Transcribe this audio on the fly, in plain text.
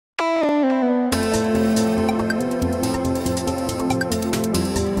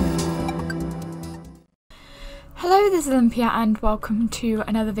is Olympia and welcome to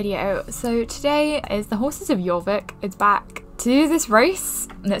another video. So today is the horses of Jorvik is back to do this race.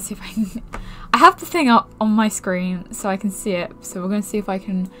 Let's see if I can... I have the thing up on my screen so I can see it. So we're going to see if I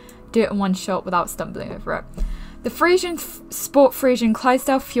can do it in one shot without stumbling over it. The Friesian, Sport Friesian,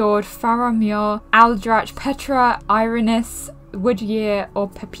 Clydesdale, Fjord, Faramir, Aldrach, Petra, Irenis, Woodyear or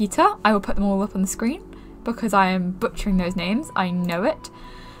Pepita. I will put them all up on the screen because I am butchering those names. I know it.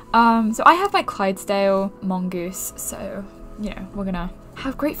 So I have my Clydesdale mongoose, so, you know, we're gonna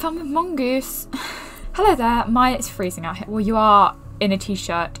have great fun with mongoose. Hello there, it's freezing out here. Well, you are in a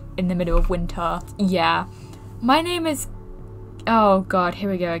t-shirt in the middle of winter. Yeah. My name is, oh god, here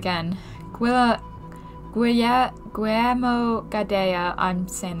we go again. Guillermo Gadea. I'm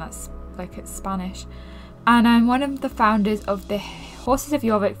saying that's like it's Spanish. And I'm one of the founders of the Horses of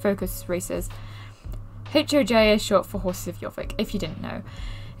Jorvik Focus Races. HOJ is short for Horses of Jorvik, if you didn't know.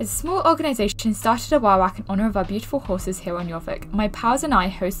 It's a small organisation started a while back in honour of our beautiful horses here on Jorvik. My pals and I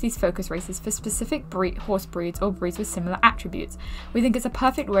host these focus races for specific horse breeds or breeds with similar attributes. We think it's a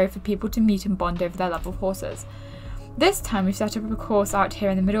perfect way for people to meet and bond over their love of horses. This time we've set up a course out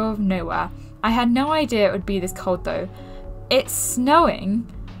here in the middle of nowhere. I had no idea it would be this cold though. It's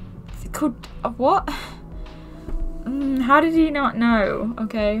snowing? What? How did he not know?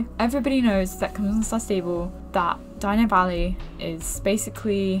 Okay. Everybody knows that comes on Star Stable that Dino Valley is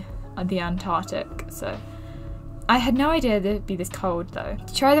basically the Antarctic, so I had no idea that it'd be this cold though.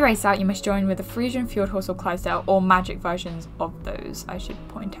 To try the race out, you must join with a Friesian, Fjord horse or Clydesdale, or magic versions of those, I should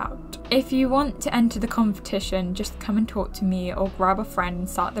point out. If you want to enter the competition, just come and talk to me or grab a friend and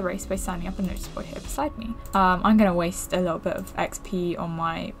start the race by signing up on the notice board here beside me. I'm gonna waste a little bit of XP on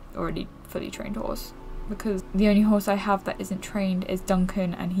my already fully trained horse, because the only horse I have that isn't trained is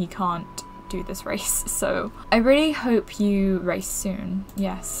Duncan and he can't do this race, so I really hope you race soon.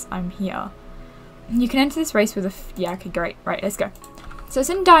 Yes, I'm here. You can enter this race with a yeah, okay, great. Right, let's go. So it's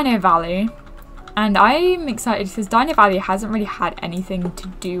in Dino Valley, and I'm excited because Dino Valley hasn't really had anything to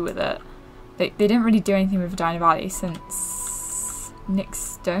do with it. They didn't really do anything with Dino Valley since Nick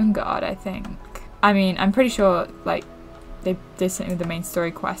Stoneguard, I think. I mean, I'm pretty sure like they did something with the main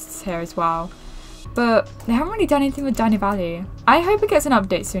story quests here as well. But they haven't really done anything with Dino Valley. I hope it gets an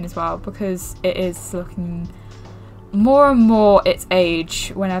update soon as well, because it is looking more and more its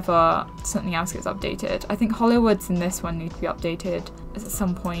age whenever something else gets updated. I think Hollywoods in this one need to be updated at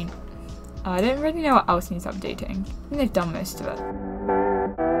some point. I don't really know what else needs updating. I think they've done most of it.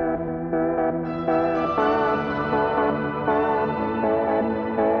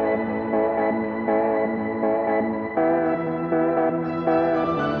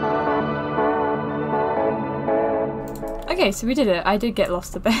 Okay, so we did it. I did get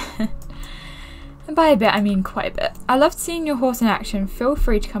lost a bit. And by a bit, I mean quite a bit. I loved seeing your horse in action. Feel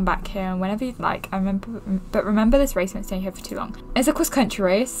free to come back here whenever you'd like. But remember this race won't stay here for too long. It's a cross-country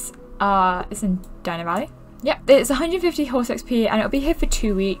race. It's in Dino Valley. Yep, it's 150 horse XP and it'll be here for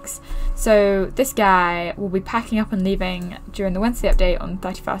 2 weeks. So this guy will be packing up and leaving during the Wednesday update on the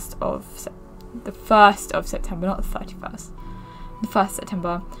 1st of September, not the 31st. The 1st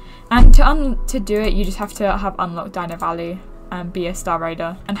September. And to do it, you just have to have unlocked Dino Valley and be a Star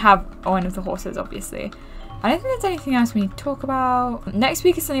Rider and have one of the horses, obviously. I don't think there's anything else we need to talk about. Next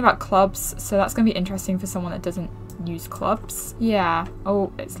week is something about clubs, so that's going to be interesting for someone that doesn't use clubs. Yeah.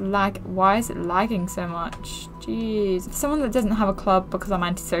 Oh, it's why is it lagging so much? Jeez. For someone that doesn't have a club, because I'm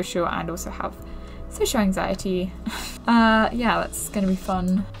antisocial and also have social anxiety. Yeah, that's going to be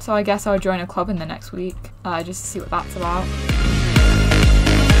fun. So I guess I'll join a club in the next week, just to see what that's about.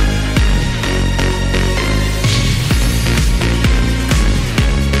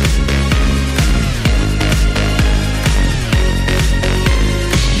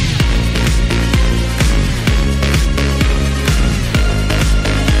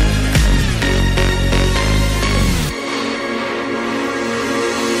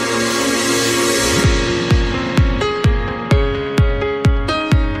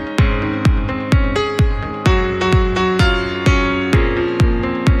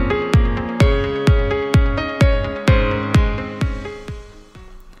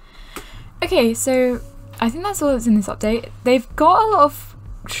 Okay, so I think that's all that's in this update. They've got a lot of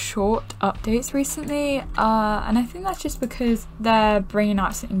short updates recently, and I think that's just because they're bringing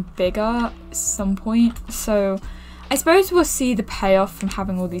out something bigger at some point. So I suppose we'll see the payoff from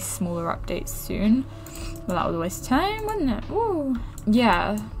having all these smaller updates soon. Well, that was a waste of time, wasn't it? Ooh.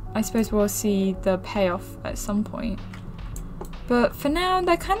 Yeah, I suppose we'll see the payoff at some point. But for now,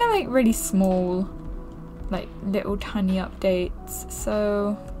 they're kind of like really small, like little tiny updates.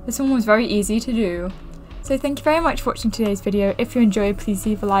 So this one was very easy to do. So thank you very much for watching today's video. If you enjoyed, please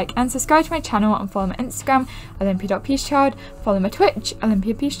leave a like and subscribe to my channel and follow my Instagram, Olympia.Peacechild, follow my Twitch,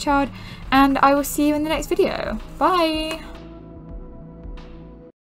 OlympiaPeacechild, and I will see you in the next video. Bye!